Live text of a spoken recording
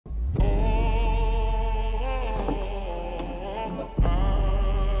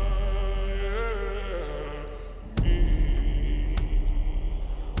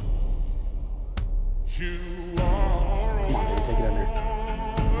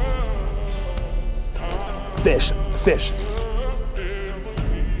Fish, fish. Oh my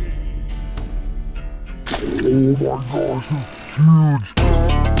gosh, it's huge.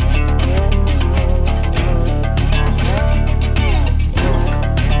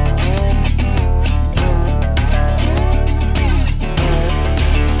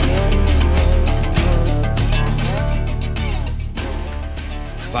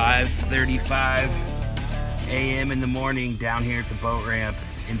 5:35 a.m. in the morning down here at the boat ramp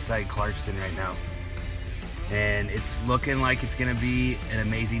inside Clarkston right now. And it's looking like it's gonna be an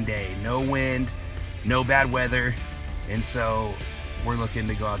amazing day. No wind, no bad weather. And so we're looking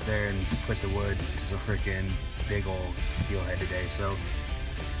to go out there and put the wood to some freaking big old steelhead today. So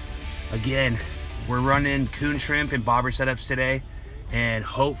again, we're running coon, shrimp, and bobber setups today. And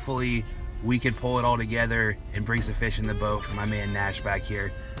hopefully we can pull it all together and bring some fish in the boat for my man Nash back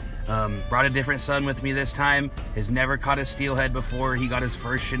here. Brought a different son with me this time. Has never caught a steelhead before. He got his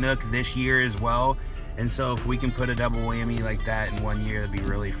first Chinook this year as well. And so if we can put a double whammy like that in 1 year, that'd be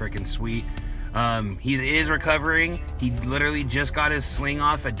really freaking sweet. He is recovering. He literally just got his sling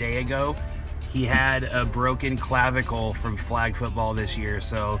off a day ago. He had a broken clavicle from flag football this year.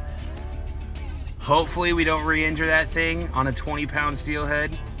 So hopefully we don't re-injure that thing on a 20-pound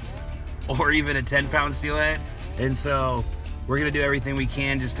steelhead or even a 10-pound steelhead. And so we're gonna do everything we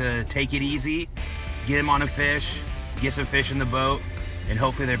can just to take it easy, get him on a fish, get some fish in the boat, and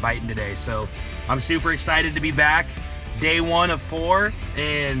hopefully they're biting today. So I'm super excited to be back. Day 1 of 4,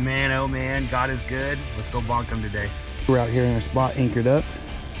 and man, oh man, God is good. Let's go bonk them today. We're out here in our spot anchored up.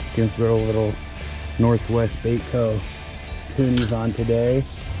 Gonna throw a little Northwest Bait Co. coonies on today.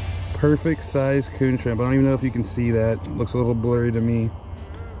 Perfect size coon shrimp. I don't even know if you can see that. It looks a little blurry to me.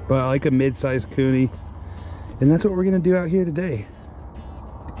 But I like a mid-sized coonie. And that's what we're gonna do out here today.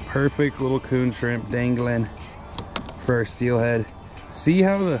 Perfect little coon shrimp dangling for our steelhead. See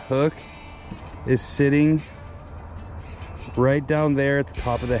how the hook is sitting right down there at the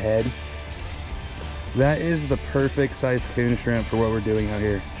top of the head? That is the perfect size coon shrimp for what we're doing out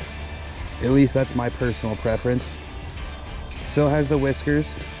here. At least that's my personal preference. Still has the whiskers.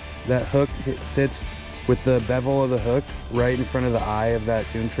 That hook sits with the bevel of the hook right in front of the eye of that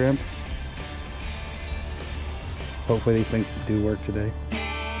coon shrimp. Hopefully these things do work today.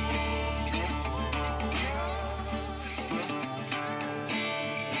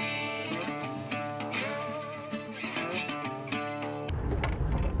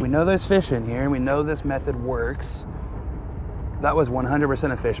 We know there's fish in here, and we know this method works. That was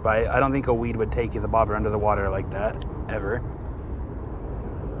 100% a fish bite. I don't think a weed would take you the bobber under the water like that, ever.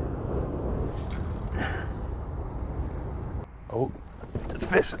 Oh, it's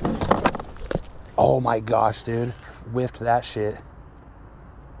fish. Oh my gosh, dude. Whiffed that shit.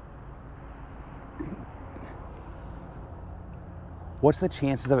 What's the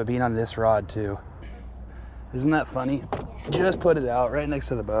chances of it being on this rod too? Isn't that funny? Just put it out right next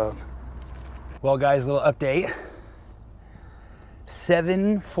to the boat. Well guys, a little update.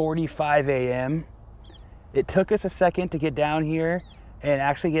 7:45 a.m. It took us a second to get down here and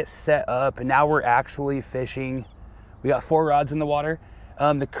actually get set up, and now we're actually fishing. We got 4 rods in the water.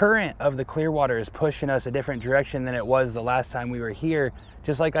 The current of the Clearwater is pushing us a different direction than it was the last time we were here.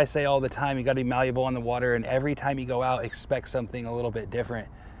 Just like I say all the time, you gotta be malleable on the water, and every time you go out, expect something a little bit different.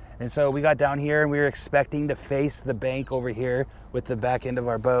 And so we got down here and we were expecting to face the bank over here with the back end of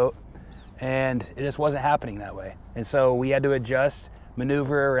our boat, and it just wasn't happening that way. And so we had to adjust,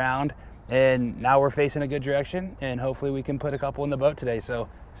 maneuver around, and now we're facing a good direction, and hopefully we can put a couple in the boat today. So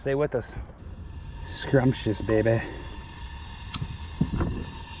stay with us. Scrumptious, baby.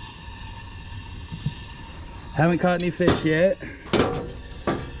 Haven't caught any fish yet.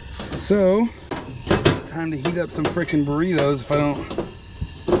 So it's time to heat up some frickin' burritos if I don't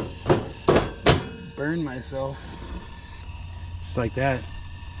burn myself. Just like that.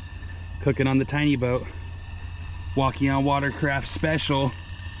 Cooking on the tiny boat. Walking on Watercraft special.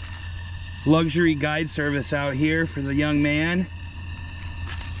 Luxury guide service out here for the young man.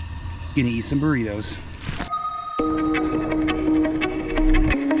 Gonna eat some burritos.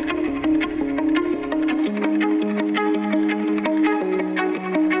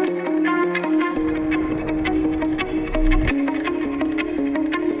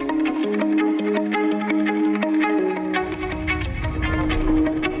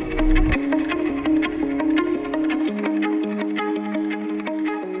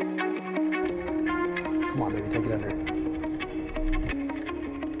 Come on, baby, take it under.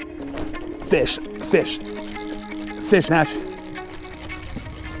 Fish, fish, fish, Nash.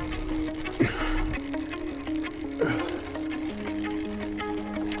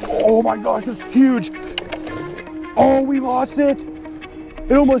 Oh my gosh, this is huge. Oh, we lost it.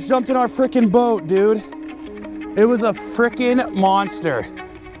 It almost jumped in our freaking boat, dude. It was a freaking monster.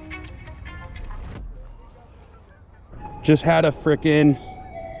 Just had a freaking,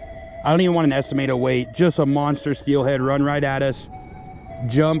 I don't even want an estimated weight, just a monster steelhead run right at us,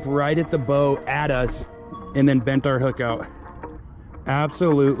 jump right at the boat at us, and then bent our hook out.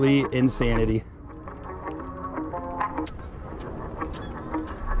 Absolutely insanity.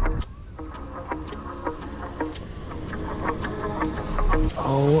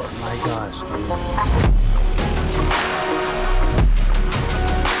 Oh my gosh, dude.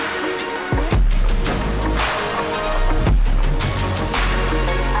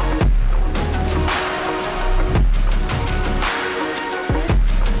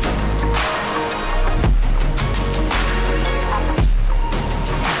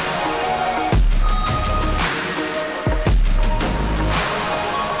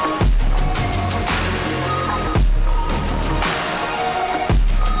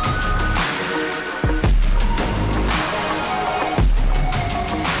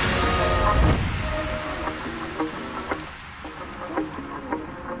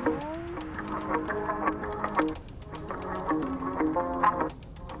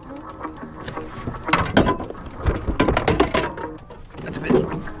 That's a bit.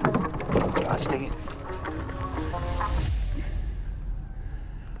 Gosh dang it.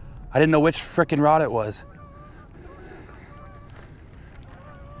 I didn't know which frickin' rod it was.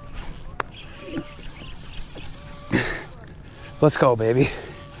 Let's go, baby.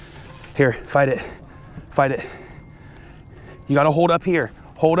 Here, fight it. Fight it. You gotta hold up here.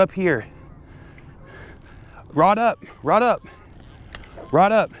 Hold up here. Rod up. Rod up.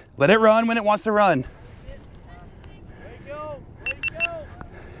 Rod up. Let it run when it wants to run. Let it go. Let it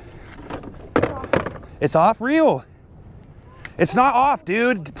go. It's off. Reel. It's not off,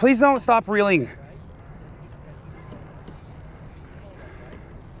 dude. Please don't stop reeling.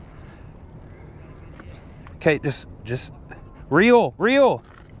 Okay, just reel. Reel.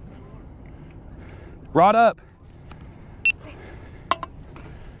 Rod up.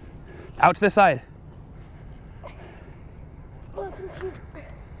 Out to the side.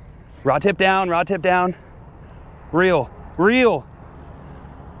 Rod tip down, rod tip down. Reel, reel,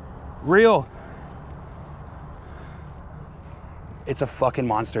 reel. It's a fucking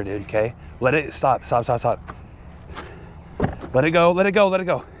monster, dude, okay? Let it, stop. Let it go, let it go, let it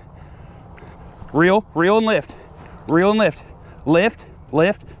go. Reel, reel and lift. Reel and lift. Lift,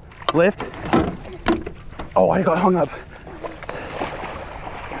 lift, lift. Oh, I got hung up.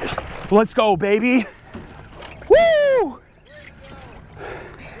 Let's go, baby. Woo!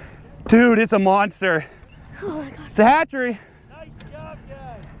 Dude, it's a monster. Oh my God. It's a hatchery. Nice job,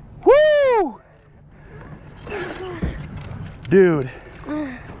 guys. Woo! Dude,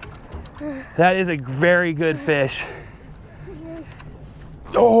 that is a very good fish.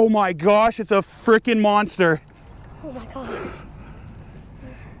 Oh my gosh, it's a freaking monster. Oh my God.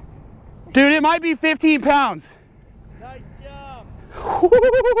 Dude, it might be 15 pounds. Nice job.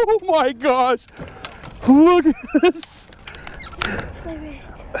 Oh my gosh. Look at this. My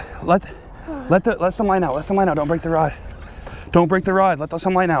wrist. Let some line out. Let some line out. Don't break the rod. Don't break the rod. Let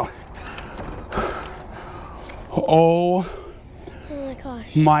some line out. Oh Oh my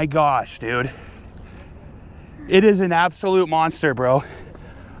gosh. my gosh, dude. It is an absolute monster, bro.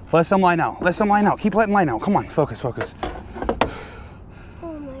 Let some line out. Let some line out. Keep letting line out. Come on. Focus, focus.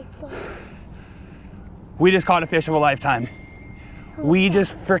 Oh my God. We just caught a fish of a lifetime. We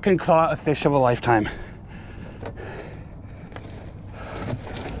just freaking caught a fish of a lifetime.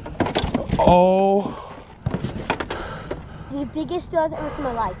 Oh. The biggest steelhead I've ever seen in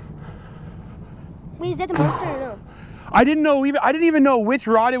my life. Wait, is that the monster or no? I didn't even know which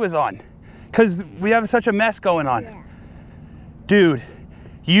rod it was on, because we have such a mess going on. Yeah. Dude,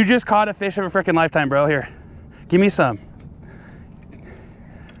 you just caught a fish of a freaking lifetime, bro. Here, give me some.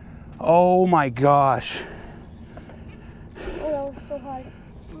 Oh my gosh. Oh, that was so hard.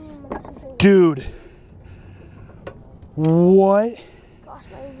 My gosh, Dude. What gosh,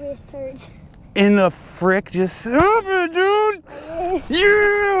 my wrist hurts. in the frick just stop it, dude?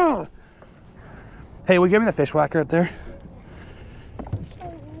 Yeah! Hey, will you give me the fish whacker up there?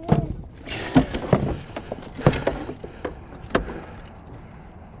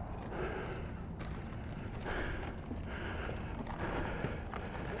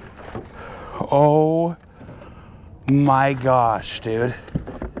 Oh my gosh, dude.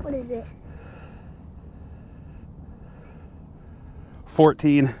 What is it?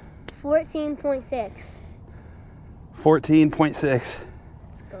 14. 14.6. 14.6.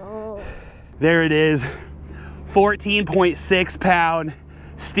 Let's go. There it is. 14.6 pound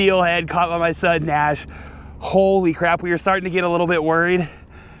steelhead caught by my son Nash. Holy crap, we were starting to get a little bit worried.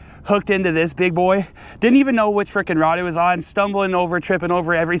 hooked into this big boy. Didn't even know which freaking rod it was on, stumbling over, tripping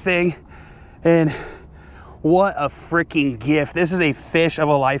over everything. And what a freaking gift. This is a fish of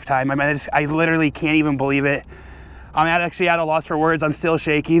a lifetime. I mean, I literally can't even believe it. I'm actually at a loss for words. I'm still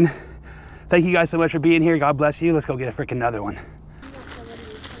shaking. Thank you guys so much for being here. God bless you. Let's go get a freaking another one.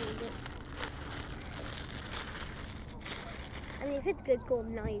 I mean, if it's good, cool,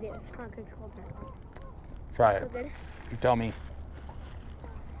 now eat it. If it's not good, cool, not. Try Still it. good? You tell me.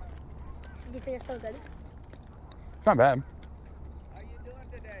 Do you think it's still good? It's not bad. How you doing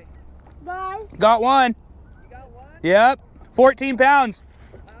today? Bye. Got one. You got one? Yep. 14 pounds.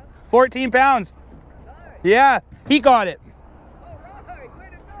 14 pounds. Nice. Yeah, he got it. All right, way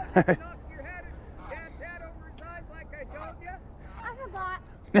to go. You knocked your head over his eyes like I told you. I forgot.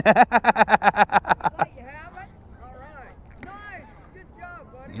 Let you have it. All right. Nice. Good job,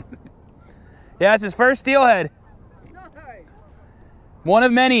 buddy. Yeah, it's his first steelhead. Nice. One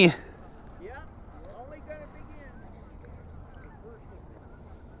of many. Yeah, we're only going to begin.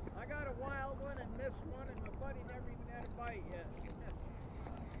 I got a wild one and this one, and my buddy never even had a bite yet.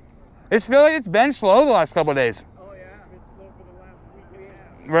 It's feel like it's been slow the last couple of days. Oh, yeah. It's been slow for the last week.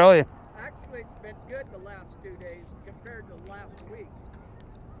 Yeah. Really? Actually, it's been good the last 2 days compared to last week.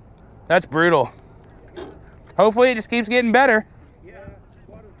 That's brutal. Hopefully it just keeps getting better. Yeah,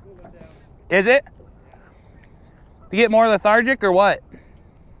 water's cooling down. Is it? You get more lethargic or what?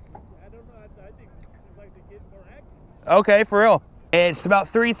 I don't know. I think it seems like they're getting more active. Okay, for real. It's about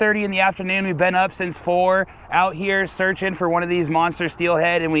 3:30 in the afternoon. We've been up since 4, out here searching for one of these monster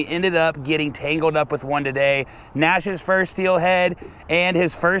steelhead, and we ended up getting tangled up with one today. Nash's first steelhead, and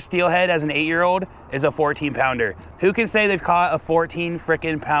his first steelhead as an 8-year-old is a 14-pounder. Who can say they've caught a 14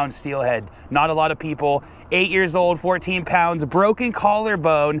 frickin' pound steelhead? Not a lot of people. 8 years old, 14 pounds, broken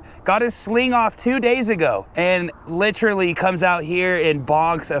collarbone, got his sling off 2 days ago, and literally comes out here and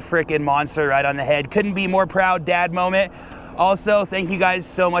bonks a frickin' monster right on the head. Couldn't be more proud dad moment. Also, thank you guys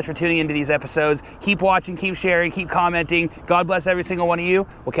so much for tuning into these episodes. Keep watching, keep sharing, keep commenting. God bless every single one of you.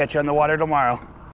 We'll catch you on the water tomorrow.